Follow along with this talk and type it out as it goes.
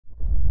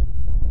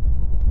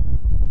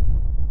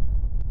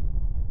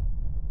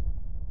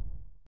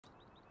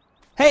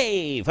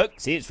Hey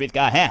folks, it's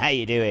Frithgar here, how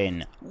you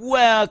doing?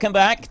 Welcome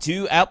back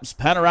to Alps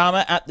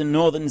Panorama at the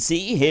Northern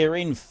Sea here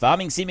in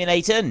Farming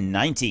Simulator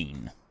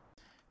 19.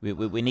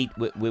 We need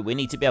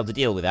to be able to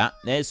deal with that.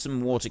 There's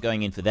some water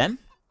going in for them.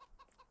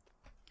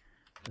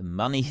 The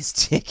money is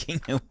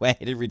ticking away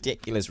at a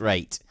ridiculous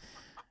rate.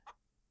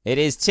 It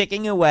is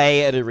ticking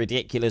away at a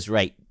ridiculous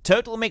rate.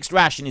 Total mixed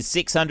ration is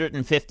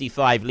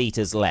 655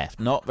 litres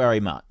left, not very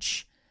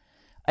much.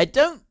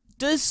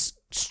 Does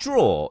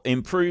straw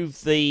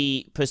improve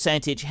the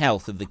percentage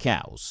health of the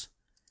cows?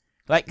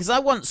 Like, because I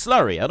want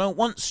slurry. I don't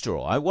want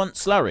straw. I want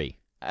slurry.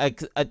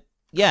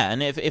 Yeah,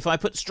 and if I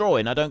put straw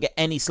in, I don't get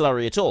any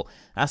slurry at all.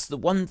 That's the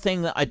one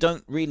thing that I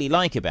don't really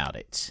like about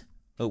it.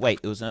 Oh,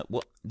 wait, there was a...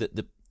 What?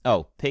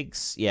 Oh,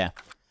 pigs? Yeah.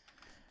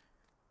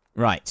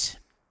 Right.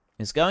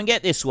 Let's go and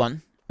get this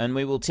one, and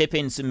we will tip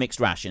in some mixed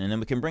ration, and then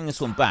we can bring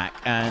this one back,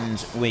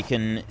 and we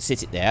can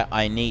sit it there.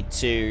 I need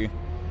to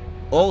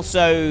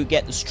also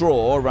get the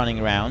straw running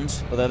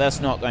around, although that's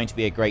not going to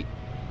be a great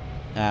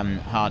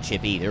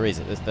hardship either, is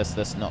it?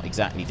 That's not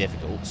exactly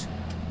difficult.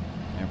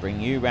 I'll bring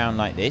you round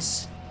like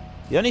this.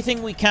 The only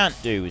thing we can't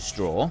do with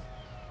straw,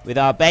 with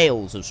our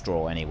bales of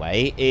straw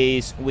anyway,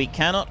 is we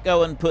cannot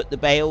go and put the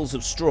bales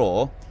of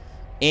straw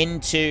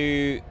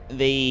into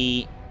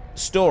the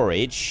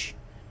storage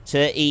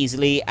to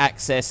easily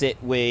access it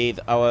with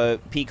our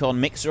pecan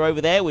mixer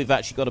over there. We've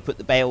actually got to put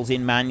the bales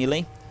in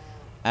manually.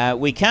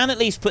 We can at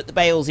least put the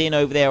bales in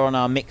over there on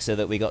our mixer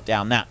that we got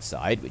down that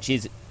side,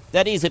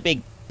 that is a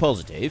big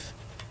positive.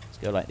 Let's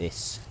go like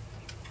this.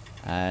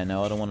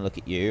 No, I don't want to look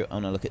at you. I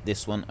want to look at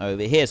this one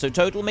over here. So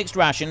total mixed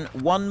ration,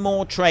 one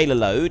more trailer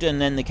load, and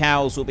then the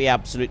cows will be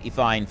absolutely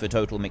fine for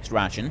total mixed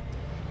ration.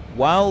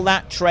 While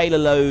that trailer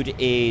load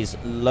is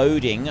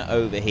loading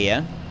over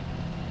here,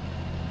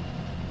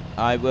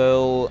 I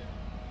will...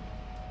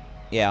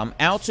 Yeah, I'm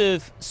out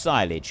of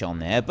silage on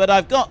there, but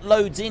I've got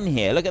loads in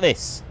here. Look at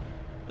this.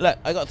 Look,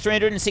 I got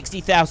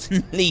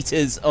 360,000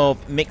 litres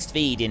of mixed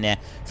feed in there.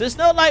 So it's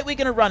not like we're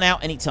going to run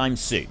out anytime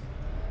soon.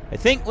 I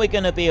think we're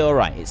going to be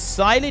alright. It's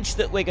silage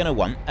that we're going to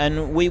want,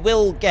 and we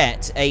will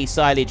get a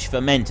silage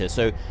fermenter.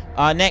 So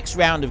our next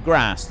round of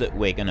grass that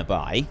we're going to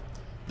buy,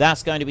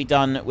 that's going to be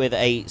done with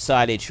a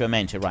silage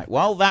fermenter. Right,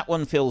 while that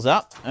one fills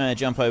up,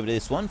 jump over to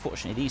this one.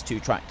 Fortunately, these two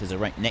tractors are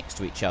right next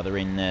to each other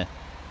in the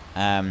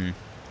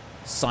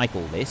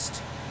cycle list,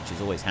 which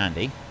is always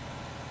handy.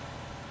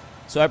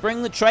 So I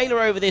bring the trailer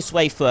over this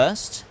way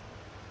first,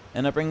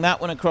 and I bring that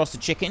one across the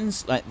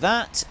chickens like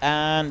that,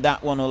 and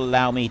that one will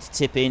allow me to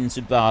tip in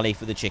some barley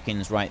for the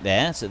chickens right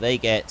there, so they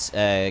get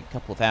a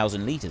couple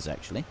thousand litres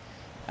actually.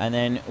 And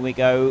then we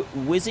go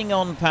whizzing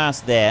on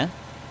past there.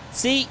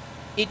 See,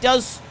 it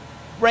does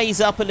raise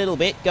up a little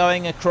bit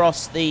going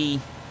across the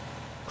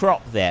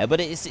crop there, but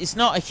it's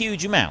not a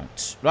huge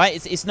amount, right?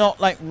 It's not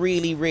like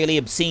really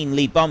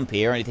obscenely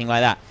bumpy or anything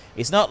like that.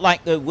 It's not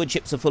like the wood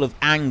chips are full of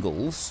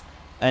angles.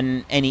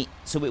 And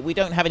so we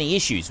don't have any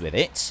issues with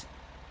it.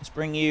 Let's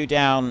bring you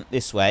down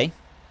this way.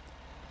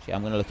 Actually,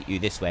 I'm going to look at you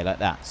this way like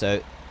that.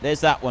 So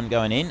there's that one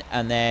going in,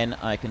 and then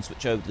I can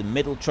switch over to the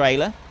middle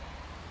trailer,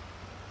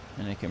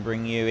 and I can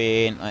bring you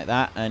in like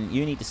that, and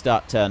you need to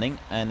start turning,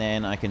 and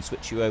then I can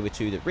switch you over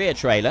to the rear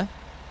trailer,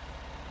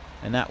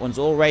 and that one's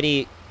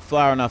already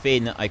far enough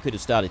in that I could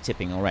have started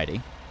tipping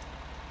already,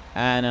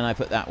 and then I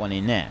put that one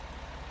in there.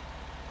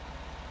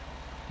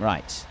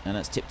 Right, and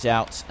that's tipped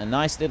out a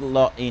nice little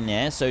lot in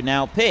there. So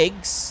now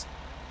pigs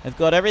have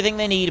got everything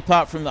they need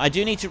apart from... I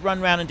do need to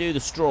run around and do the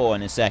straw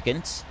in a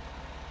second.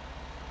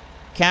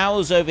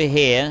 Cows over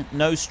here,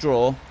 no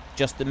straw,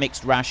 just the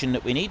mixed ration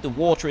that we need. The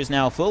water is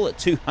now full at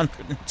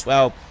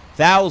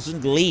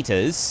 212,000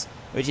 litres,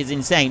 which is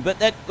insane. But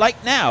that,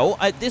 like now,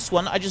 this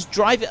one, I just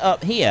drive it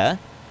up here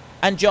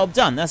and job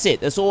done. That's it.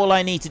 That's all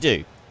I need to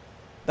do.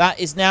 That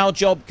is now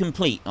job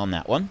complete on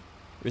that one.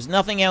 There's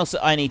nothing else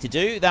that I need to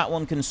do. That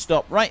one can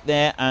stop right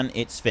there, and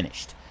it's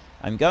finished.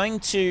 I'm going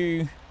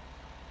to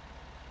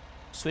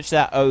switch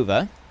that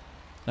over,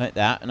 like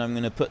that, and I'm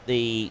going to put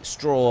the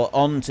straw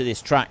onto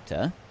this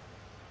tractor.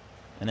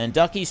 And then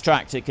Ducky's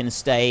tractor can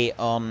stay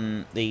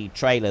on the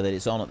trailer that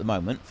it's on at the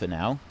moment, for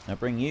now. I'll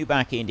bring you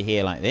back into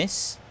here like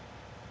this.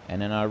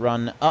 And then I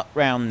run up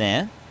round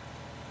there.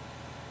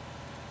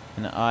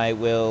 And I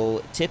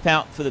will tip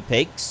out for the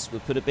pigs.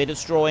 We'll put a bit of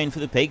straw in for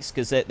the pigs,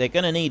 because they're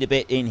going to need a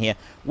bit in here.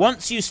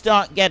 Once you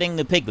start getting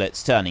the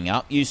piglets turning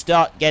up, you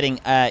start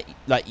getting,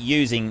 like,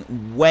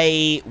 using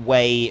way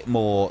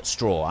more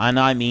straw. And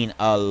I mean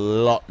a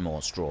lot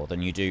more straw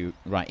than you do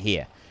right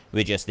here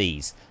with just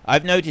these.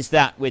 I've noticed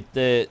that with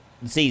the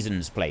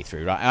Seasons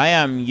playthrough, right? I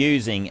am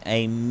using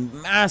a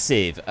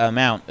massive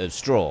amount of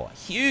straw.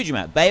 Huge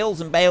amount.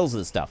 Bales and bales of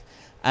the stuff.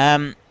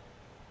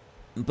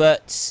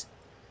 But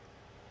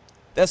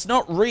that's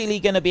not really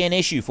going to be an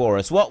issue for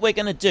us. What we're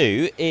going to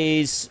do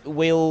is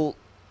we'll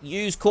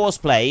use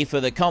courseplay for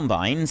the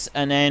combines,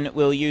 and then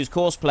we'll use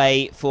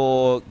courseplay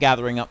for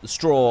gathering up the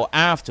straw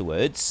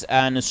afterwards.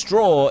 And the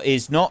straw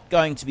is not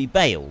going to be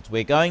baled.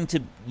 We're going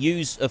to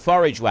use a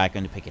forage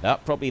wagon to pick it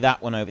up, probably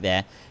that one over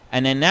there.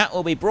 And then that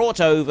will be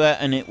brought over,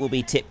 and it will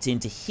be tipped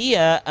into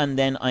here, and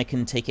then I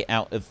can take it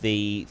out of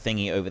the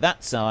thingy over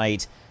that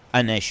side,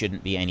 and there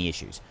shouldn't be any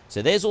issues.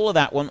 So there's all of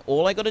that one.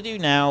 All I got to do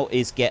now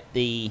is get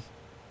the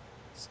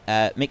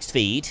mixed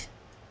feed,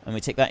 and we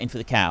take that in for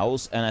the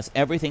cows, and that's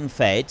everything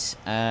fed,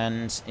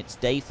 and it's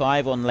day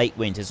 5 on late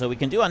winter, so we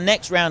can do our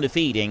next round of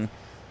feeding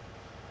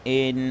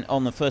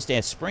on the first day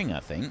of spring,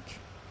 I think.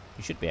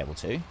 We should be able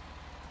to.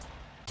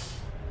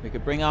 We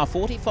could bring our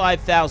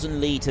 45,000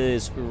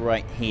 litres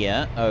right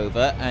here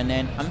over, and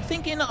then I'm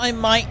thinking I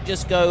might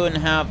just go and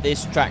have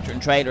this tractor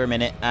and trailer a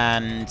minute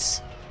and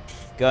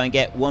go and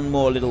get one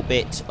more little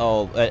bit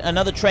of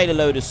another trailer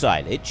load of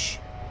silage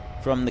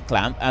from the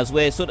clamp as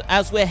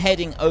we're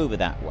heading over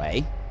that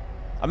way.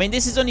 I mean,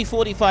 this is only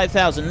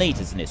 45,000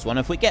 litres in this one.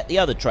 If we get the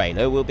other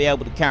trailer, we'll be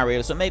able to carry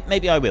it. So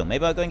maybe I will.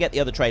 Maybe I'll go and get the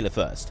other trailer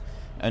first,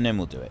 and then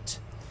we'll do it.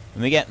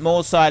 And we get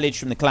more silage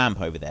from the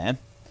clamp over there.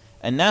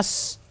 And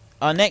that's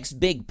our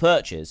next big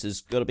purchase has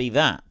got to be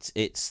that.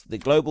 It's the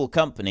global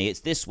company.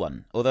 It's this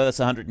one, although that's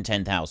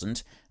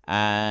 110,000.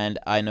 And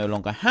I no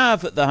longer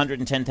have the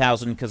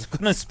 110,000 because I'm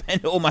going to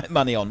spend all my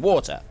money on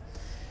water,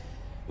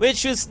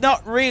 which was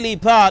not really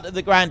part of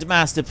the Grand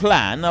Master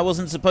Plan. I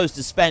wasn't supposed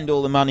to spend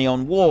all the money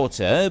on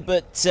water,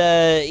 but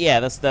yeah,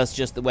 that's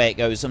just the way it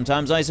goes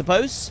sometimes, I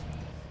suppose.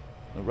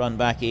 We'll run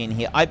back in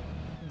here.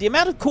 The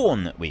amount of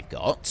corn that we've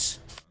got...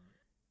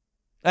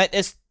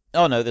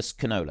 oh no, there's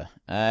canola.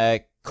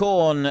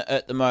 Corn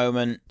at the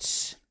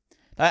moment...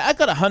 I've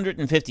got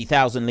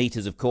 150,000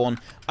 litres of corn.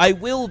 I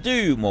will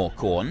do more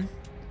corn.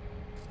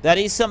 That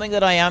is something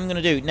that I am going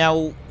to do.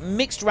 Now,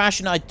 mixed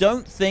ration, I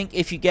don't think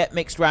if you get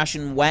mixed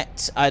ration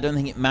wet, I don't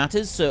think it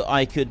matters. So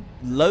I could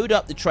load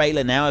up the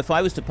trailer now. If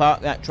I was to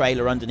park that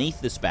trailer underneath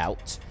the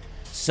spout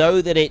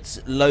so that it's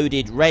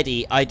loaded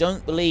ready, I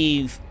don't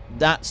believe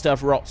that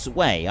stuff rots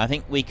away. I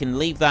think we can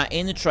leave that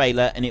in the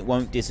trailer and it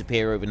won't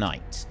disappear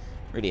overnight.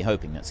 Really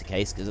hoping that's the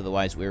case, because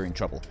otherwise we're in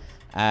trouble.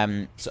 So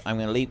I'm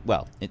going to leave...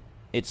 Well,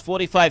 it's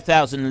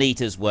 45,000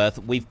 litres worth.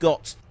 We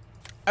got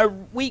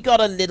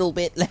a little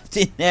bit left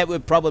in there. We'll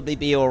probably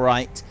be all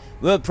right.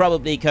 We'll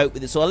probably cope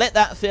with it. So I'll let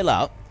that fill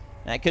up.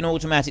 That can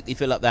automatically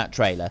fill up that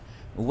trailer.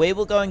 We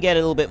will go and get a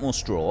little bit more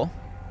straw.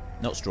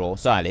 Not straw,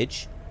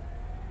 silage.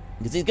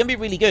 Because it's going to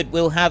be really good.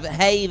 We'll have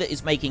hay that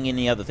is making in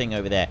the other thing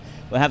over there.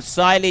 We'll have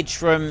silage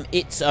from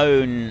its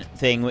own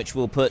thing, which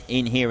we'll put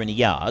in here in the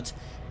yard.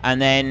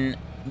 And then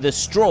the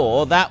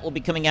straw, that will be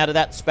coming out of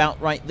that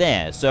spout right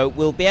there. So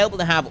we'll be able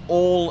to have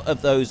all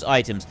of those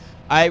items.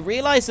 I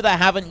realise that I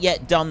haven't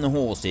yet done the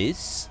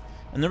horses,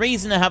 and the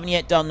reason I haven't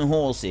yet done the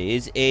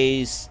horses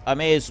is, I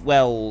may as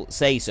well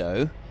say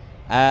so,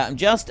 I'm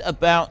just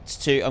about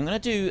to, I'm going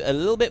to do a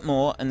little bit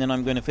more, and then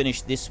I'm going to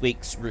finish this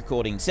week's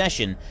recording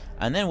session,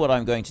 and then what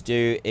I'm going to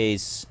do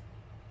is,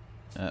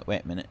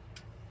 wait a minute,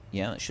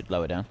 yeah, that should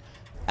lower down,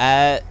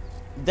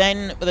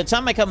 then by the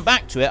time I come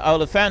back to it,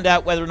 I'll have found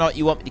out whether or not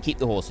you want me to keep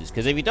the horses,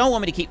 because if you don't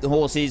want me to keep the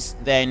horses,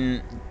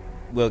 then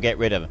we'll get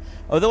rid of them.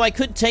 Although I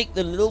could take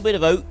the little bit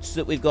of oats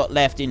that we've got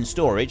left in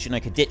storage and I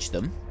could ditch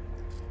them.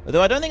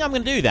 Although I don't think I'm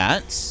going to do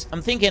that.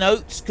 I'm thinking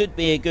oats could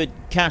be a good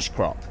cash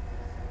crop.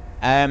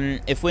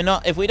 If we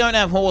don't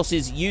have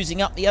horses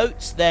using up the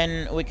oats,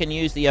 then we can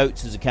use the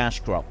oats as a cash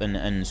crop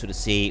and sort of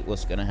see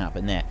what's going to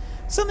happen there.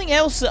 Something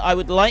else that I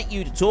would like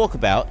you to talk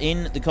about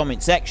in the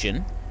comment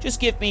section.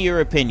 Just give me your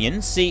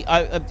opinion. See,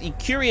 I'm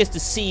curious to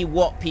see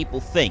what people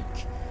think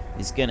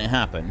is going to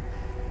happen.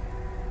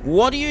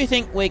 What do you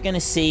think we're going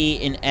to see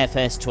in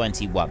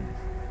FS21?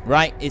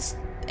 Right, it's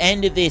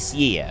end of this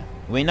year.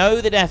 We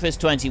know that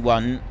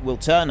FS21 will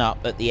turn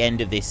up at the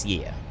end of this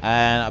year.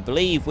 And I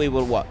believe we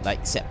were, what,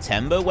 like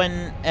September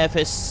when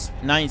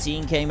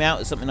FS19 came out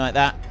or something like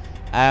that?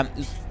 It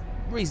was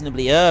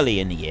reasonably early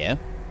in the year.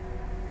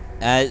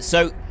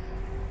 So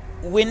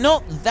we're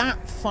not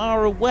that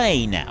far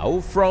away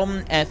now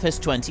from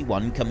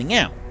FS21 coming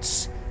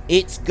out.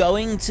 It's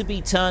going to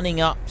be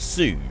turning up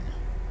soon.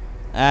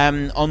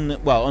 On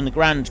the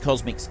grand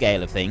cosmic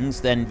scale of things,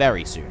 then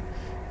very soon.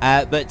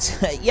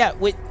 But yeah,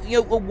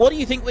 what do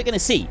you think we're going to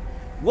see?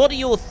 What are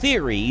your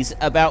theories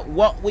about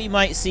what we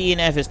might see in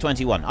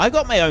FS21? I've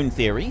got my own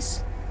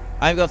theories.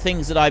 I've got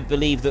things that I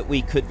believe that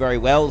we could very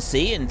well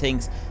see, and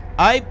things.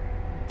 I'd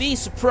be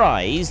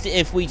surprised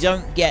if we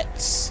don't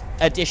get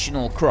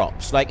additional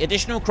crops. Like,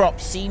 additional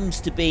crops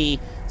seems to be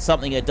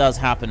something that does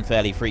happen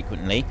fairly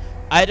frequently.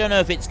 I don't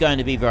know if it's going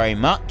to be very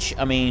much.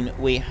 I mean,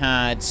 we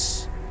had...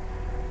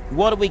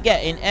 What did we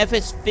get in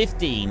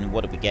FS15?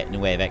 What did we get in the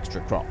way of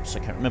extra crops? I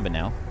can't remember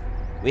now.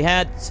 We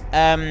had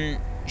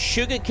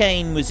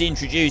sugarcane was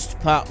introduced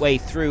partway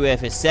through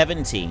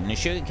FS17. The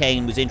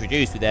sugarcane was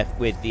introduced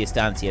with the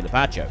Estancia de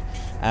Pacho.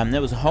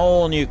 There was a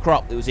whole new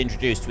crop that was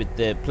introduced with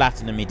the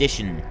Platinum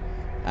Edition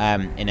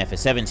in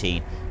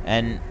FS17.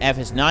 And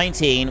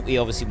FS19,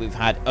 we've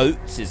had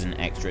oats as an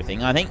extra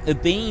thing. I think the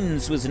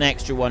beans was an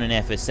extra one in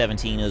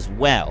FS17 as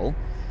well.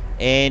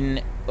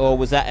 Or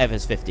was that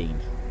FS15?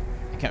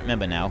 I can't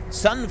remember now.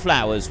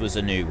 Sunflowers was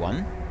a new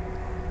one.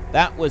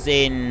 That was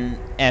in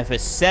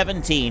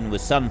FS17,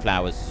 was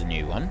sunflowers as a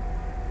new one.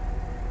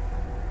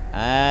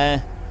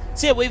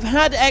 So yeah, we've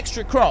had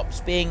extra crops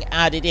being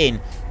added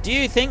in. Do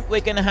you think we're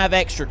going to have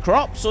extra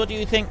crops, or do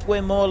you think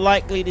we're more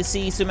likely to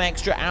see some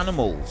extra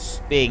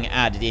animals being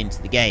added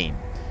into the game?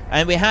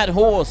 And we had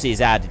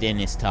horses added in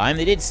this time.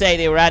 They did say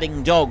they were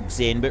adding dogs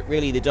in, but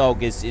really the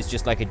dog is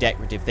just like a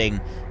decorative thing,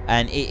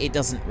 and it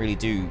doesn't really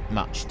do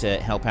much to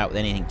help out with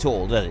anything at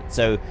all, does it?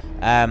 So,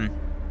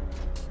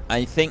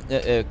 I think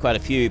that quite a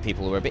few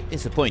people were a bit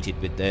disappointed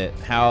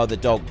with how the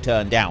dog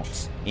turned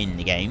out in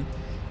the game.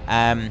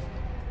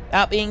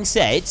 That being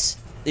said,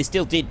 they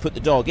still did put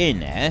the dog in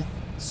there,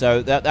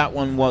 so that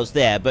one was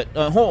there. But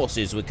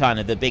horses were kind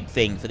of the big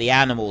thing for the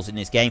animals in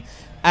this game.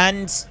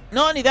 And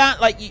not only that,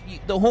 like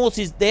the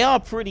horses, they are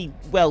pretty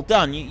well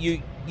done.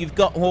 You've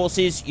got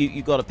horses,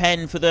 you've got a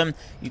pen for them,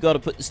 you've got to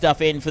put the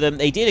stuff in for them.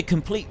 They did a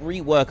complete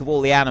rework of all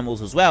the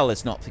animals as well,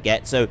 let's not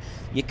forget. So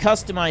your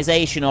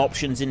customization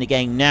options in the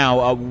game now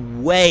are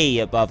way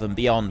above and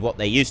beyond what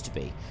they used to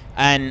be.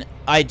 And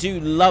I do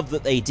love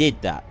that they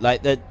did that.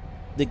 Like the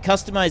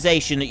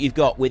customization that you've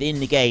got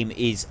within the game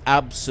is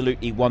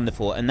absolutely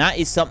wonderful. And that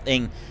is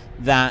something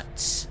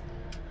that...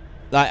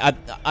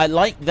 I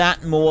like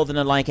that more than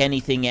I like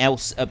anything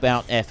else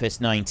about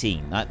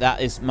FS19. That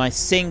is my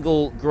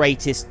single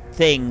greatest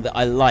thing that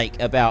I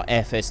like about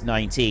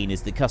FS19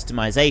 is the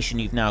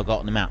customization you've now got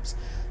on the maps.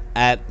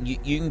 You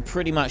can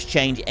pretty much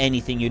change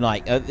anything you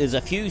like. There's a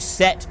few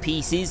set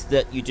pieces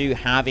that you do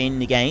have in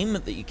the game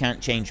that you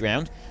can't change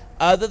around.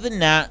 Other than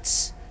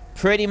that,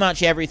 pretty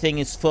much everything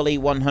is fully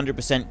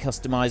 100%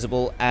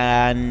 customizable,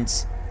 and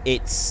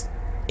it's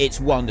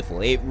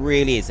wonderful. It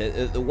really is.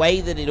 The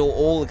way that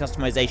all the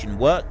customization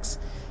works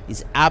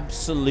is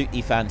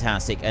absolutely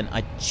fantastic, and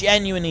I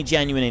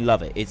genuinely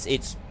love it.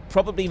 It's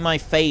probably my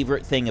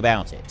favorite thing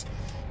about it.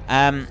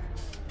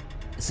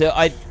 So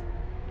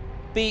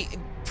we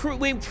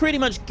pretty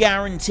much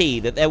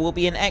guarantee that there will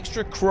be an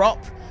extra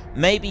crop,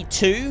 maybe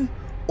 2,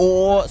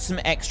 or some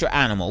extra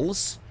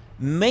animals,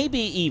 maybe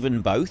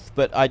even both,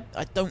 but I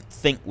don't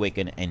think we're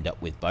going to end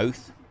up with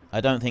both. I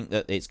don't think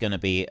that it's going to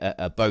be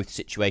a both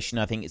situation.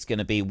 I think it's going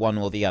to be one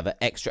or the other.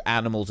 Extra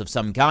animals of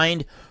some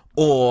kind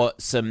or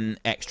some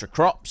extra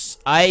crops.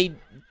 I'd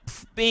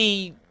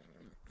be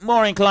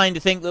more inclined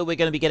to think that we're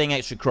going to be getting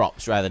extra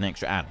crops rather than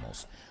extra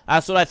animals.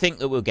 That's what I think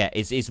that we'll get,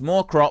 is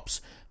more crops,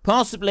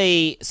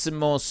 possibly some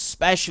more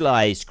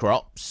specialized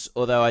crops,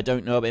 although I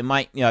don't know, but it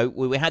might,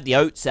 we had the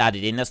oats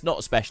added in. That's not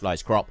a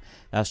specialized crop.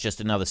 That's just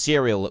another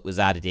cereal that was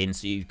added in,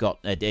 so you've got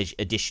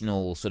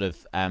additional sort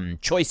of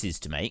choices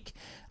to make.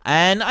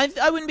 And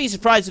I wouldn't be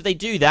surprised if they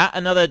do that,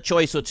 another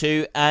choice or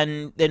 2,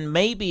 and then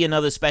maybe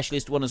another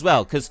specialist one as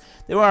well, because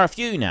there are a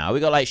few now.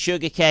 We've got like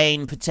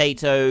sugarcane,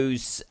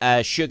 potatoes,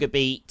 sugar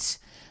beet.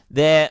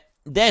 They're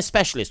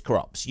specialist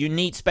crops. You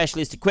need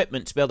specialist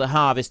equipment to be able to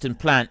harvest and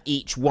plant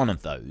each one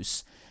of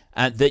those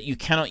that you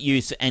cannot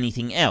use for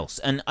anything else.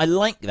 And I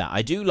like that.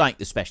 I do like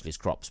the specialist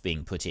crops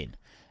being put in.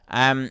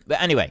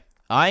 But anyway,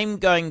 I'm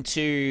going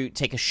to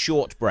take a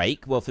short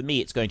break. Well, for me,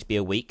 it's going to be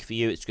a week. For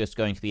you, it's just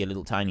going to be a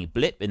little tiny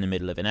blip in the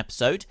middle of an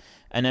episode.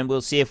 And then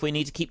we'll see if we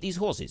need to keep these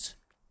horses.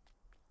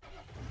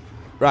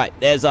 Right,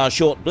 there's our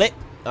short blip.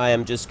 I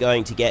am just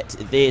going to get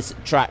this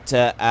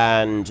tractor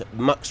and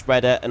muck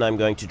spreader, and I'm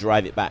going to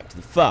drive it back to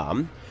the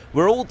farm.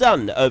 We're all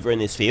done over in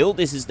this field.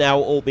 This has now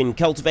all been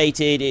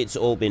cultivated. It's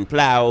all been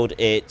ploughed.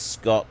 It's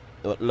got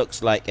what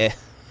looks like a...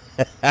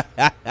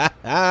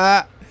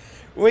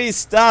 We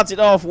started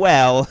off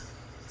well.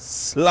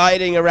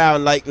 Sliding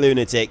around like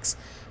lunatics.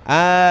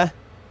 Oh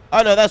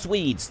no, that's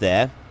weeds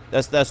there.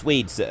 That's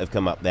weeds that have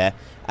come up there.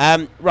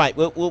 Right,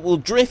 we'll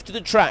drift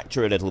the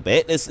tractor a little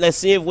bit. Let's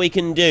see if we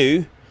can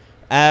do.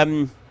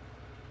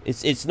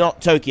 It's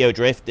not Tokyo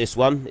Drift. This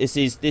one. This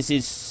is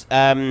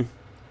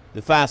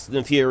the Fast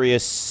and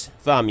Furious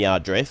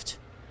farmyard drift.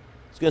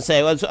 I was gonna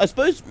say, well, I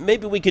suppose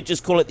maybe we could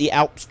just call it the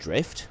Alps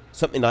drift,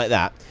 something like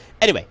that.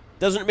 Anyway,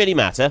 doesn't really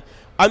matter.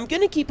 I'm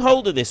going to keep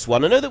hold of this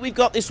one. I know that we've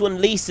got this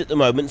one leased at the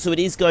moment, so it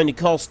is going to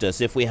cost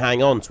us if we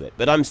hang on to it.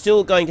 But I'm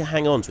still going to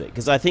hang on to it,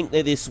 because I think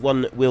that this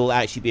one will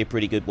actually be a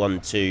pretty good one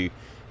to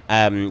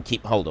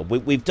keep hold of.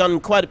 We've done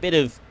quite a bit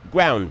of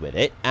ground with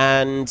it,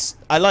 and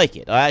I like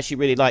it. I actually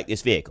really like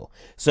this vehicle.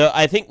 So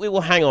I think we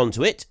will hang on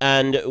to it,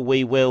 and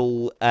we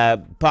will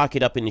park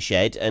it up in the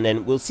shed, and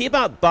then we'll see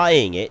about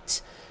buying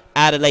it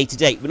at a later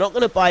date. We're not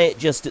going to buy it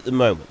just at the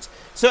moment.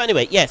 So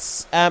anyway,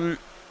 yes,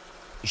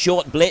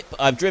 short blip.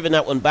 I've driven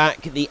that one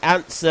back. The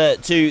answer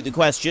to the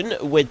question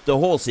with the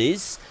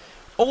horses,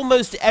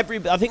 almost I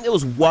think there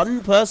was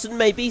one person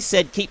maybe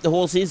said keep the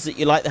horses, that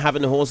you like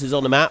having the horses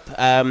on the map,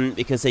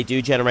 because they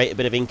do generate a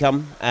bit of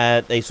income.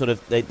 They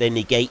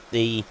negate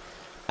the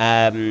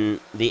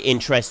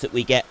interest that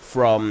we get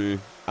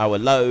from our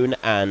loan,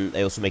 and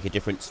they also make a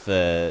difference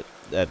for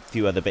a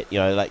few other bit,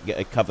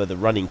 like cover the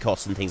running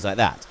costs and things like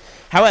that.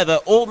 However,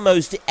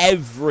 almost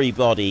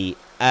everybody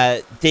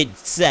did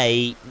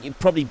say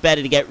probably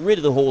better to get rid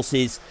of the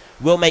horses.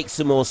 We'll make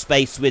some more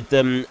space with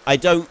them. I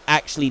don't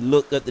actually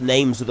look at the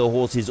names of the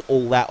horses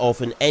all that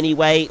often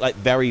anyway, like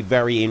very,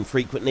 very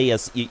infrequently.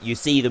 As you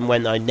see them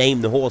when I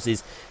name the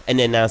horses, and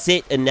then that's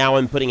it. And now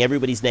I'm putting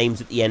everybody's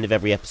names at the end of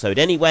every episode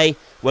anyway.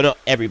 Well, not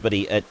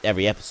everybody at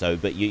every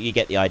episode, but you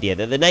get the idea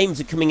that the names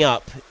are coming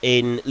up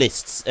in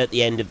lists at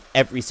the end of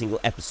every single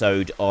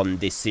episode on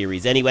this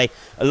series anyway,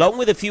 along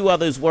with a few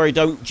others where I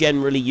don't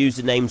generally use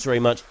the names very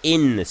much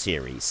in the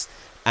series.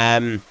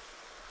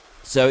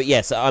 So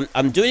yes,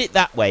 I'm doing it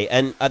that way,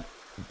 and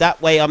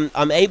that way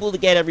I'm able to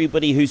get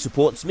everybody who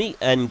supports me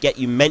and get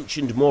you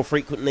mentioned more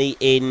frequently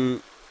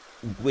in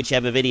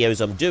whichever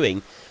videos I'm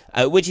doing,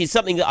 which is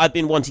something that I've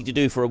been wanting to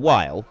do for a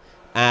while,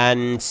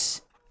 and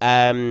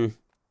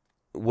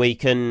we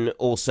can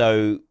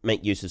also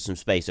make use of some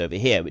space over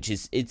here, which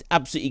is it's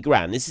absolutely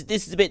grand. This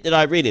is the bit that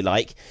I really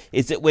like,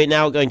 is that we're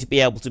now going to be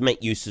able to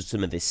make use of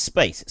some of this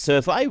space. So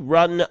if I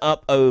run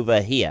up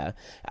over here,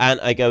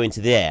 and I go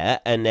into there,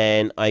 and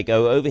then I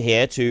go over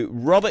here to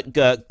Robert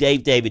Girk,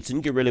 Dave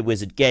Davidson, Gorilla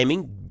Wizard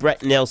Gaming,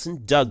 Brett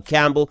Nelson, Doug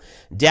Campbell,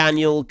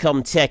 Daniel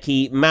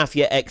Comtecchi,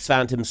 Mafia X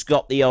Phantom,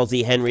 Scott the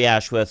Aussie, Henry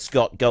Ashworth,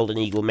 Scott Golden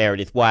Eagle,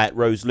 Meredith Wyatt,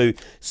 Rose Lou,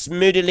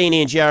 Smoodelini,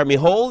 and Jeremy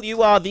Hall.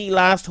 You are the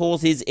last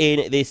horses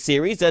in this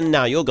series, and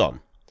now you're gone.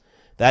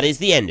 That is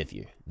the end of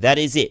you. That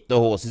is it. The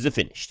horses are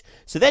finished.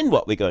 So then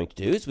what we're going to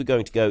do is we're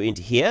going to go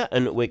into here,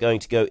 and we're going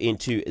to go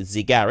into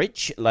the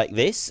garage like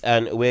this,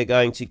 and we're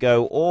going to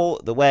go all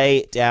the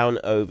way down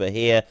over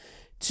here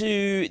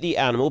to the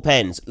animal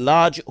pens.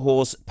 Large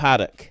horse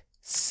paddock.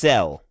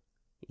 Sell.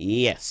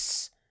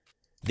 Yes.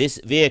 This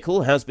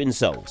vehicle has been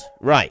sold.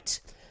 Right.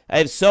 I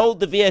have sold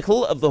the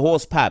vehicle of the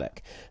horse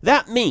paddock.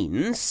 That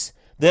means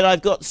that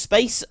I've got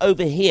space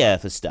over here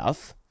for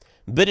stuff,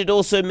 but it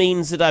also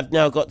means that I've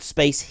now got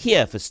space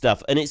here for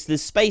stuff, and it's the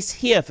space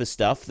here for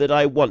stuff that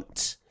I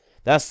want.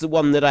 That's the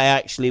one that I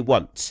actually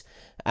want.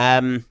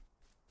 I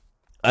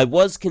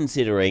was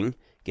considering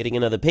getting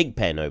another pig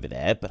pen over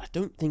there, but I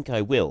don't think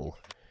I will.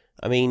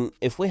 I mean,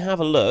 if we have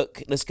a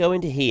look, let's go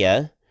into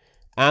here.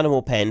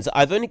 Animal pens.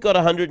 I've only got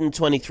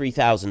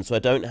 123,000, so I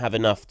don't have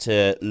enough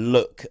to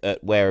look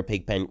at where a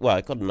pig pen... Well,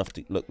 I've got enough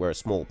to look where a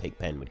small pig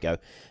pen would go.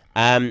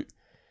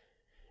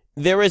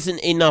 There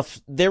isn't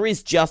enough... There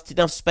is just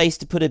enough space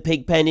to put a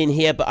pig pen in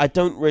here, but I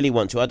don't really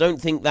want to. I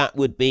don't think that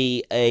would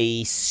be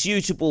a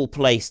suitable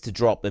place to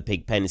drop the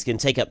pig pen. It's going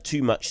to take up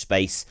too much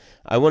space.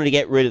 I wanted to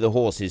get rid of the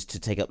horses to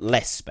take up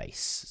less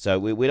space. So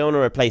we don't want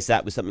to replace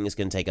that with something that's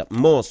going to take up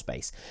more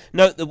space.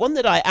 No, the one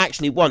that I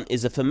actually want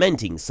is a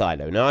fermenting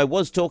silo. Now, I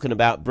was talking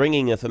about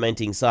bringing a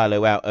fermenting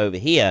silo out over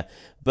here,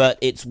 but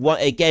it's,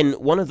 again,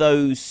 one of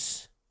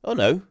those... Oh,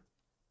 no.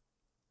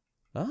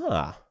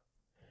 Ah...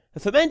 A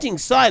fermenting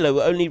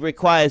silo only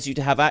requires you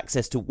to have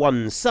access to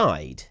one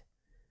side.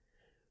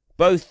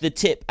 Both the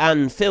tip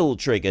and fill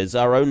triggers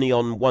are only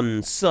on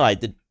one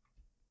side. The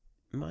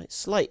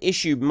slight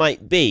issue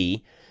might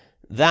be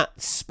that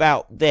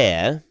spout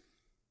there.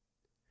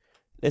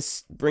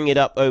 Let's bring it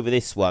up over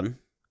this one.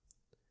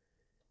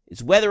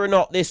 It's whether or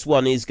not this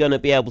one is going to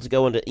be able to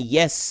go under...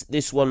 Yes,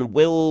 this one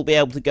will be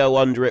able to go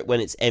under it when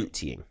it's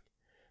emptying.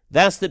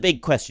 That's the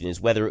big question, is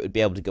whether it would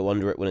be able to go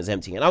under it when it's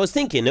emptying. And I was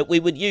thinking that we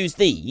would use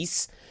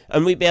these,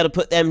 and we'd be able to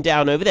put them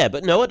down over there.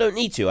 But no, I don't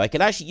need to. I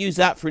could actually use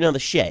that for another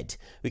shed.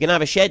 We can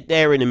have a shed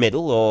there in the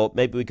middle, or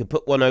maybe we could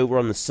put one over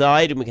on the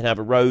side, and we can have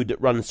a road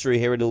that runs through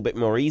here a little bit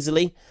more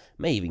easily.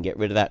 May even get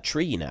rid of that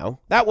tree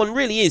now. That one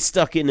really is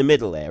stuck in the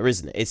middle there,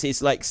 isn't it?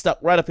 It's like stuck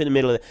right up in the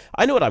middle.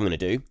 I know what I'm going to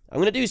do. I'm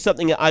going to do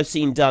something that I've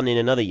seen done in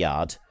another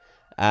yard,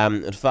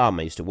 at a farm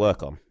I used to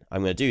work on.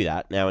 I'm going to do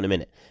that now in a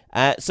minute.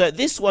 So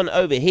this one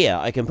over here,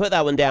 I can put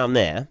that one down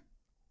there.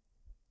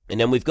 And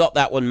then we've got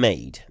that one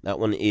made. That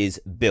one is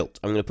built.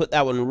 I'm going to put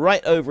that one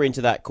right over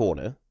into that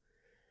corner.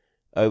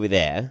 Over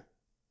there.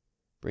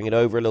 Bring it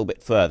over a little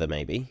bit further,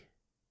 maybe.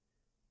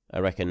 I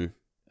reckon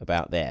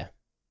about there.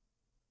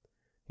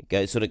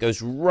 It sort of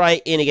goes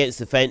right in against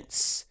the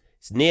fence.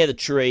 It's near the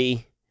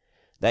tree.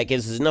 That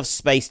gives us enough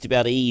space to be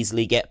able to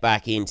easily get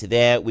back into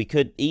there. We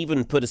could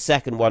even put a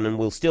second one, and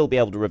we'll still be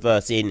able to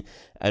reverse in,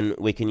 and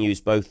we can use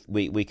both.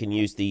 We can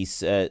use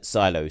these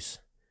silos,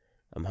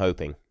 I'm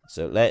hoping.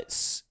 So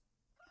let's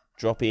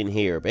drop in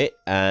here a bit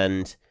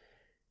and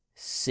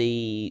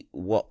see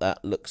what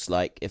that looks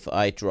like if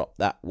I drop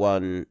that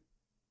one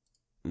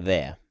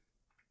there.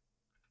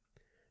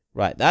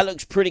 Right, that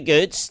looks pretty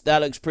good.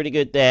 That looks pretty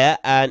good there,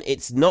 and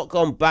it's not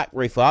gone back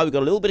very far. We've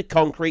got a little bit of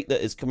concrete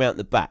that has come out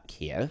the back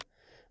here.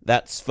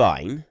 That's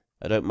fine.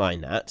 I don't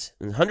mind that.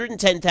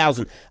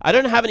 110,000. I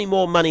don't have any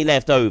more money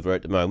left over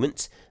at the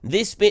moment.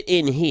 This bit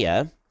in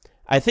here,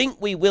 I think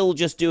we will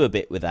just do a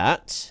bit with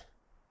that.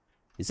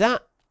 Is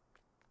that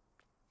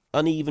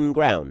uneven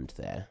ground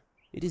there?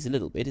 It is a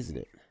little bit, isn't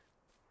it?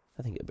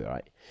 I think it'll be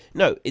alright.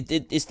 No,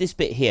 it's this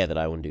bit here that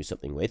I want to do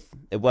something with.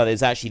 Well,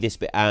 there's actually this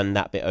bit and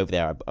that bit over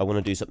there. I want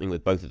to do something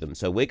with both of them.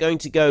 So we're going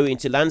to go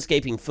into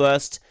landscaping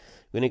first.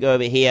 We're going to go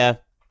over here.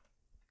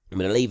 I'm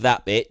going to leave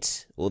that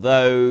bit,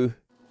 although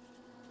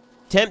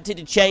tempted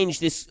to change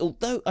this.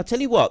 Although, I'll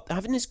tell you what,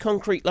 having this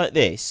concrete like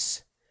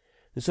this,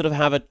 and sort of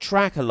have a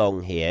track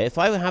along here, if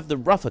I have the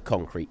rougher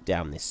concrete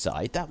down this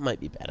side, that might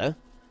be better.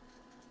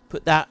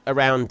 Put that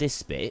around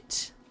this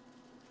bit,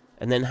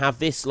 and then have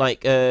this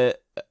like a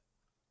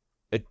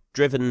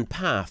driven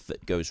path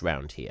that goes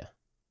round here.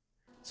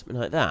 Something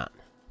like that.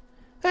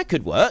 That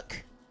could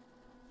work.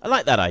 I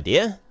like that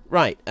idea.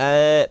 Right,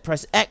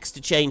 press X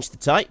to change the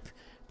type,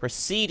 press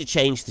C to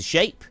change the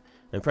shape,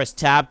 and press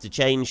Tab to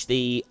change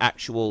the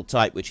actual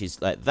type, which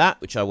is like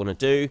that, which I want to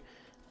do.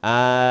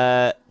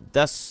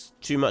 That's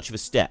too much of a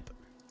step.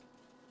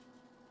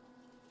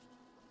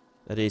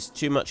 That is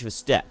too much of a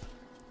step.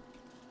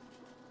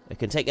 I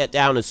can take that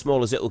down as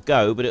small as it'll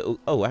go, but it'll...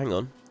 Oh, hang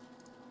on.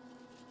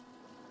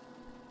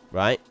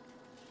 Right.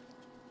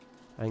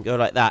 I can go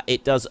like that.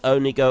 It does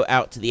only go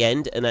out to the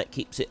end, and that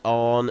keeps it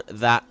on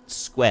that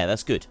square.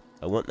 That's good.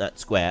 I want that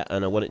square,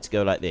 and I want it to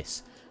go like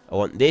this. I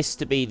want this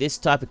to be this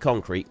type of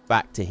concrete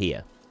back to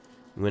here.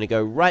 I'm going to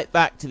go right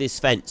back to this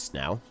fence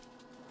now.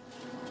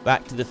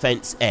 Back to the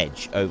fence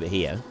edge over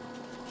here.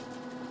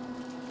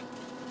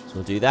 So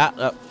we'll do that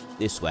up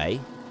this way,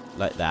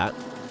 like that.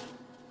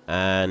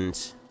 And...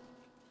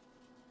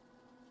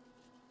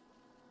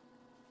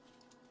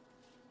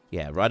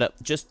 yeah, right up,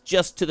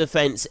 just to the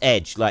fence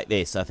edge like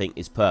this, I think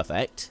is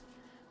perfect.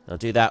 I'll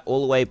do that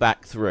all the way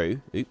back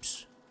through.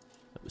 Oops,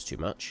 that was too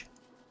much.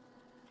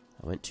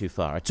 I went too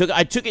far. I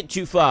took it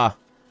too far.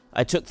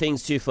 I took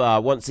things too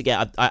far. Once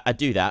again, I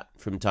do that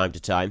from time to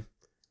time.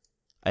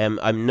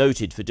 I'm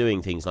noted for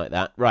doing things like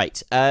that.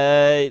 Right,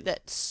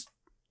 let's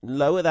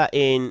lower that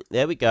in.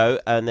 There we go,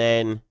 and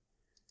then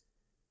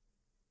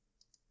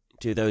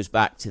do those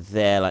back to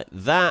there like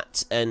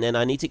that. And then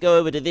I need to go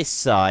over to this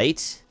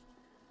side.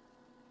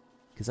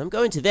 Because I'm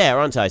going to there,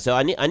 aren't I? So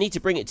I need to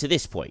bring it to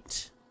this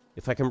point.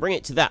 If I can bring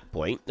it to that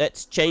point,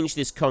 let's change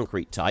this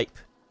concrete type.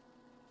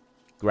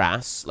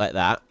 Grass, like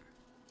that.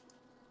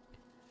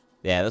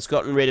 Yeah, that's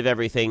gotten rid of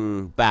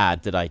everything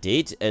bad that I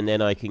did. And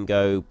then I can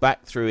go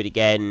back through it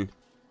again.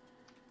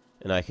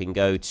 And I can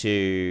go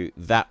to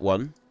that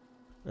one.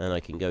 And I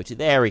can go to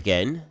there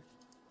again.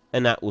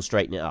 And that will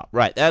straighten it up.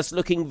 Right, that's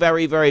looking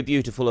very, very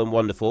beautiful and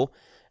wonderful.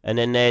 And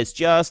then there's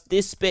just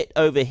this bit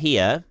over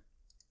here,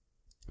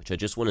 which I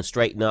just want to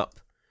straighten up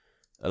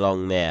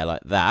along there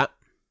like that.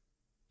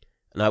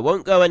 And I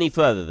won't go any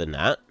further than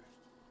that.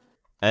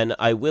 And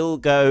I will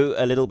go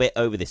a little bit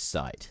over this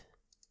side.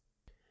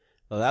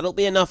 Well, that'll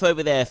be enough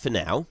over there for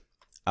now.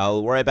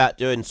 I'll worry about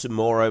doing some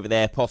more over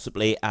there,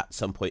 possibly at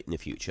some point in the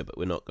future, but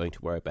we're not going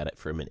to worry about it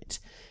for a minute.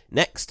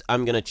 Next,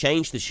 I'm going to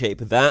change the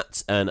shape of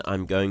that, and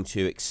I'm going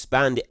to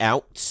expand it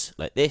out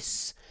like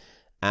this.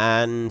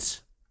 And...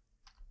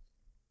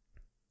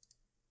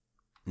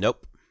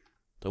 nope.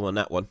 Don't want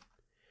that one.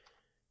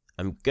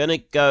 I'm going to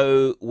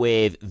go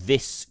with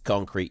this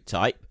concrete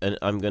type, and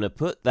I'm going to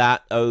put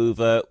that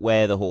over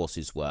where the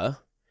horses were.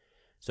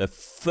 So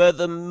for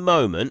the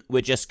moment,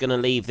 we're just going to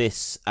leave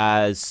this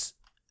as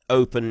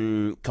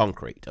open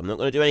concrete. I'm not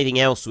going to do anything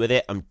else with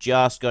it. I'm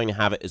just going to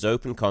have it as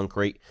open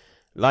concrete,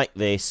 like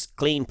this,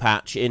 clean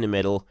patch in the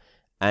middle,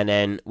 and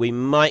then we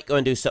might go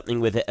and do something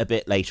with it a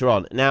bit later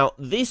on. Now,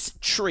 this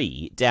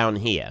tree down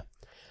here,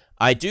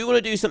 I do want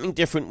to do something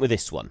different with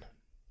this one.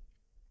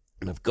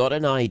 And I've got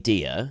an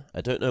idea.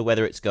 I don't know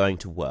whether it's going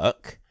to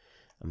work.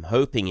 I'm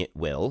hoping it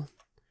will.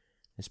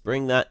 Let's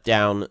bring that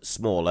down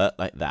smaller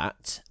like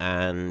that.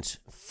 And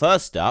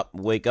first up,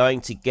 we're going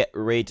to get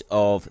rid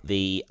of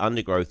the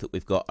undergrowth that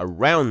we've got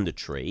around the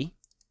tree.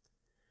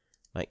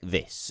 Like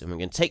this. And we're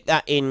going to take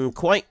that in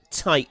quite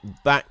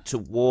tight back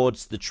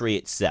towards the tree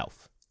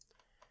itself.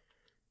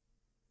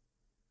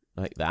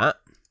 Like that.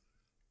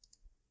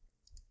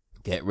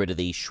 Get rid of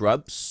these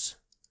shrubs.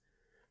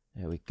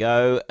 There we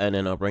go, and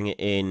then I'll bring it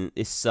in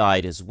this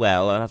side as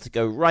well. I'll have to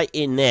go right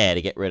in there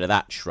to get rid of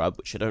that shrub,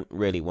 which I don't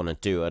really want to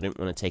do. I don't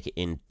want to take it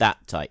in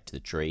that tight to the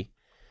tree.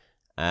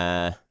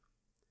 Can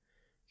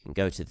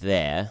go to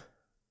there.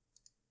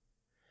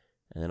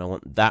 And then I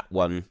want that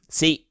one.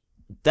 See,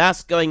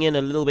 that's going in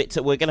a little bit.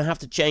 We're going to have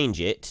to change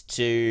it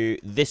to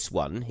this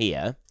one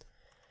here.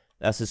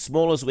 That's as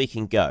small as we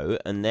can go.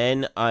 And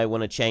then I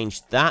want to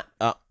change that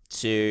up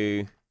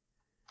to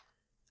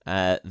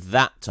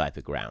that type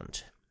of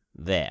ground.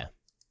 There.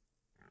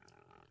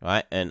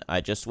 Right, and I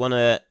just want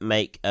to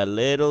make a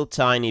little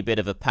tiny bit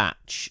of a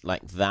patch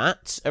like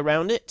that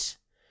around it.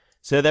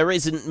 So there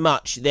isn't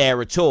much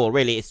there at all,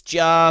 really. It's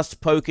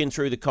just poking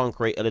through the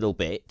concrete a little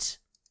bit.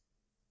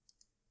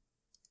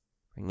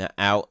 Bring that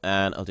out,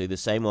 and I'll do the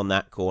same on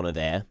that corner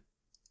there.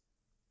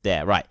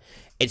 There, right.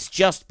 It's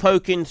just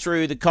poking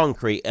through the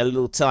concrete a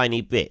little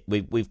tiny bit.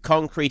 We've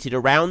concreted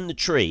around the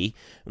tree,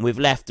 and we've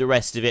left the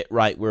rest of it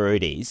right where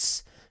it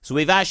is. So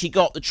we've actually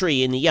got the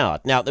tree in the yard.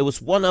 Now, there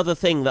was one other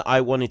thing that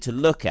I wanted to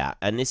look at,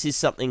 and this is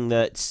something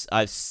that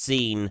I've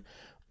seen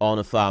on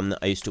a farm that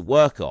I used to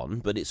work on,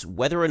 but it's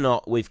whether or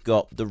not we've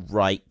got the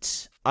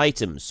right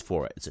items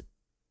for it. It's a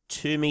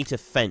 2-meter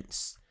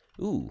fence.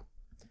 Ooh.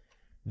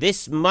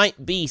 This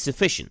might be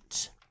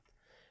sufficient.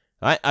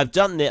 Alright, I've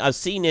done this. I've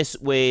seen this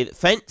with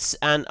fence,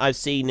 and I've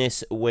seen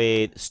this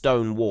with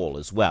stone wall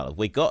as well. If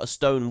we got a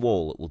stone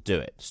wall that will do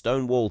it.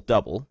 Stone wall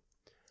double.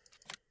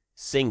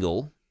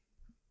 Single.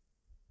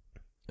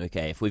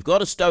 Okay, if we've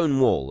got a stone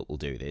wall that will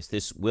do this,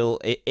 this will,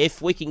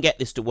 if we can get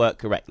this to work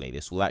correctly,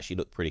 this will actually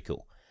look pretty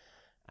cool.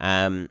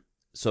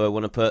 So I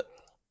want to put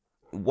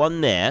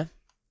one there.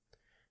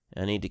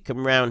 I need to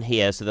come around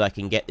here so that I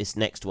can get this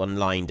next one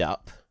lined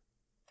up.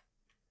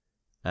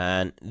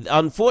 And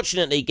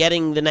unfortunately,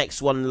 getting the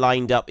next one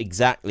lined up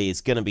exactly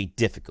is going to be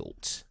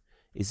difficult.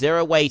 Is there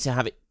a way to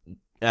have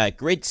it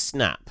grid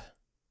snap?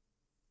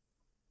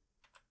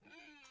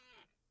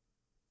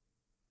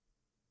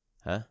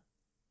 Huh?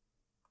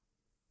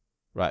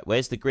 Right,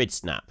 where's the grid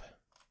snap?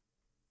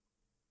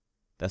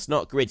 That's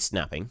not grid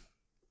snapping.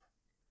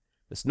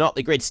 That's not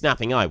the grid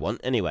snapping I want,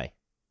 anyway.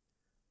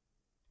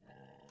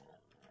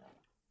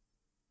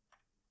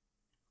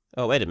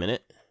 Oh, wait a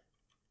minute.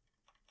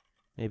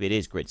 Maybe it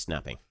is grid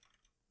snapping.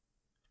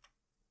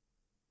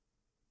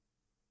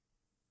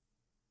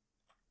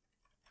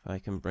 If I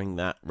can bring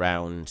that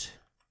round.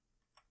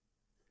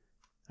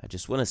 I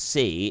just want to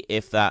see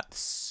if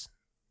that's...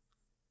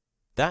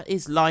 That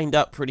is lined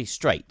up pretty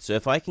straight. So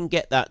if I can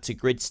get that to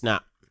grid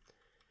snap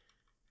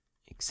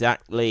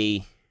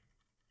exactly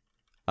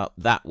up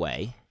that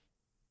way.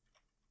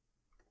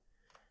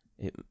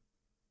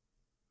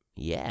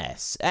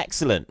 Yes,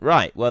 excellent.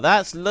 Right, well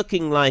that's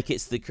looking like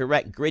it's the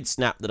correct grid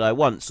snap that I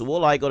want. So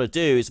all I got to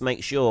do is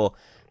make sure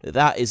that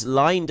that is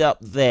lined up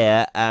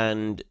there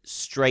and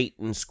straight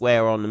and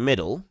square on the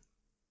middle.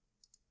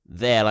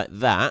 There, like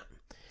that.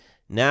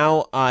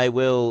 Now I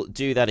will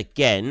do that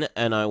again,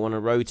 and I want to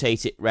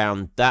rotate it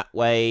round that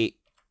way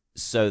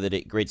so that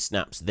it grid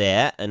snaps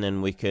there, and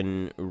then we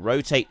can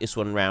rotate this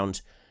one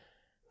round.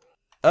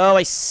 Oh,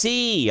 I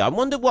see. I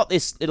wonder what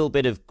this little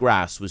bit of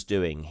grass was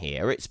doing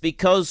here. It's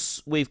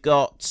because we've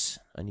got...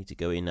 I need to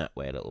go in that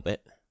way a little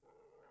bit.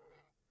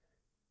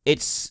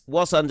 It's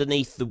what's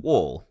underneath the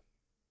wall.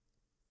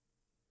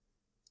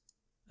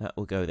 That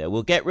will go there.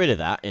 We'll get rid of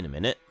that in a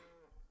minute.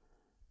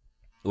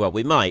 Well,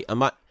 we might.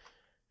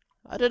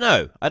 I don't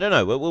know. I don't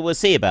know. We'll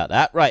see about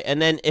that. Right,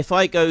 and then if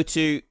I go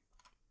to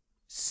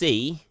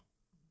C...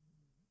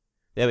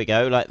 There we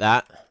go, like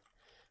that.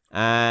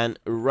 And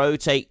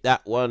rotate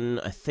that one.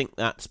 I think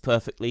that's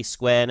perfectly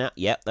square now.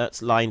 Yep,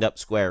 that's lined up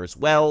square as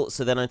well.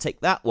 So then I take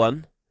that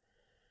one,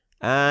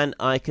 and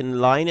I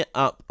can line it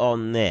up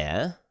on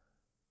there.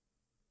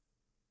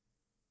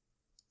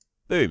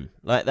 Boom,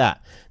 like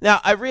that.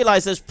 Now, I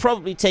realise that's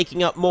probably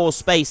taking up more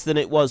space than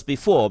it was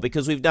before,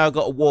 because we've now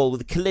got a wall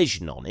with a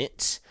collision on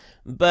it.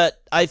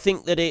 But I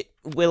think that it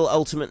will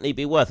ultimately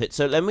be worth it.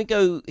 So let me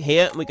go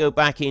here, and we go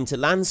back into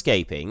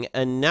landscaping.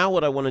 And now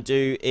what I want to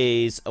do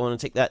is, I want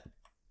to take that.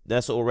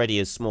 That's already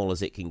as small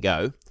as it can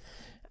go.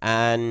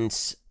 And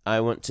I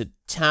want to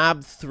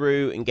tab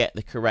through and get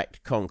the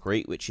correct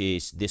concrete, which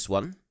is this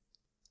one.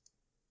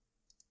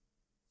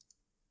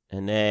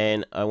 And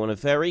then I want to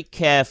very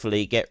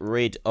carefully get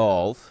rid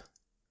of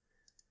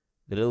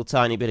the little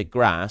tiny bit of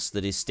grass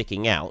that is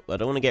sticking out. But I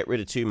don't want to get rid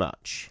of too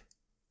much.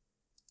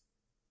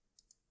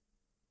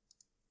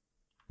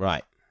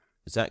 Right.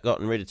 Has that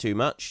gotten rid of too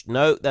much?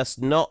 No, that's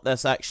not.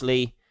 That's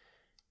actually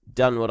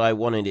done what I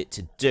wanted it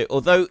to do.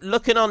 Although,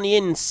 looking on the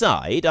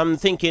inside, I'm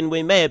thinking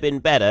we may have been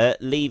better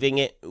leaving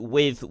it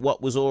with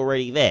what was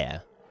already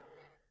there.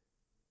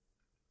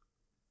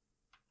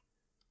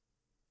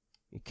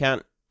 You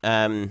can't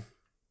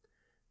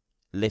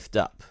lift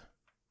up.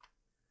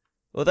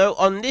 Although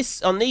on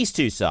these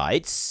two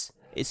sides,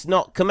 it's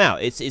not come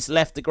out. It's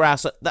left the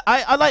grass.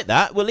 I like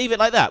that. We'll leave it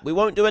like that. We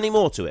won't do any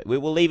more to it. We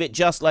will leave it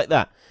just like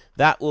that.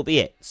 That will be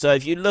it. So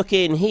if you look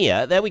in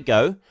here, there we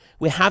go.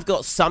 We have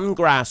got some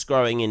grass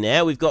growing in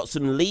there. We've got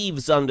some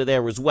leaves under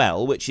there as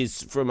well, which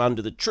is from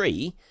under the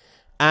tree.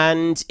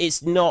 And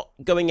it's not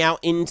going out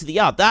into the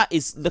yard. That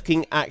is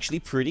looking actually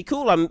pretty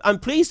cool. I'm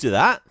pleased with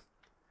that.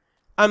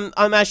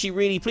 I'm actually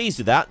really pleased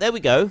with that. There we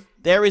go.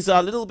 There is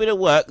our little bit of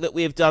work that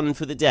we have done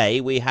for the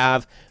day. We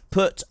have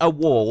put a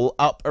wall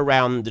up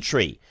around the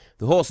tree.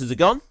 The horses are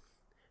gone.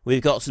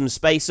 We've got some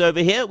space over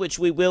here, which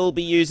we will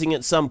be using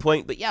at some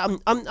point. But yeah,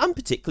 I'm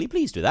particularly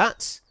pleased with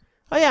that.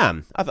 I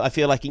am. I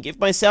feel I can give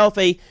myself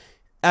a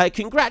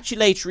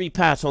congratulatory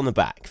pat on the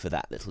back for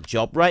that little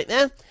job right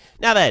there.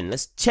 Now then,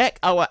 let's check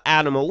our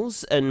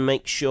animals and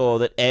make sure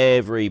that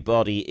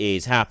everybody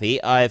is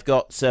happy. I've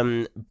got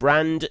some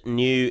brand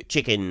new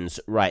chickens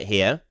right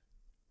here,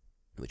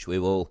 which we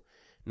will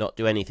not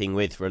do anything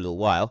with for a little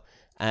while.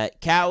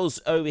 Cows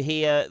over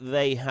here,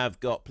 they have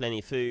got plenty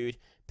of food.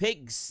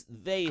 Pigs,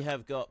 they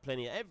have got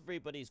plenty.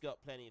 Everybody's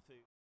got plenty of food.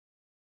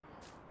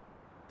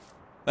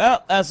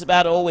 Well, that's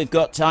about all we've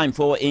got time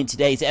for in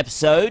today's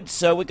episode,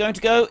 so we're going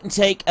to go and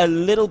take a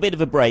little bit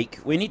of a break.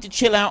 We need to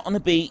chill out on the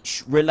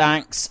beach,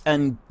 relax,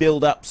 and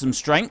build up some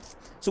strength.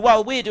 So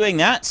while we're doing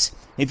that,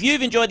 if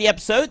you've enjoyed the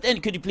episode,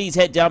 then could you please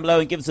head down below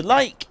and give us a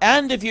like,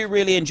 and if you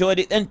really enjoyed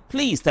it, then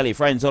please tell your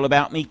friends all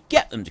about me,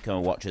 get them to come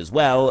and watch as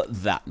well.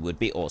 That would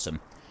be awesome.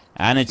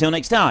 And until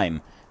next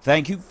time,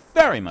 Thank you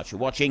very much for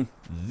watching.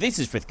 This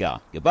is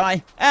Frithgar.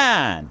 Goodbye,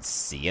 and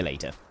see you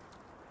later.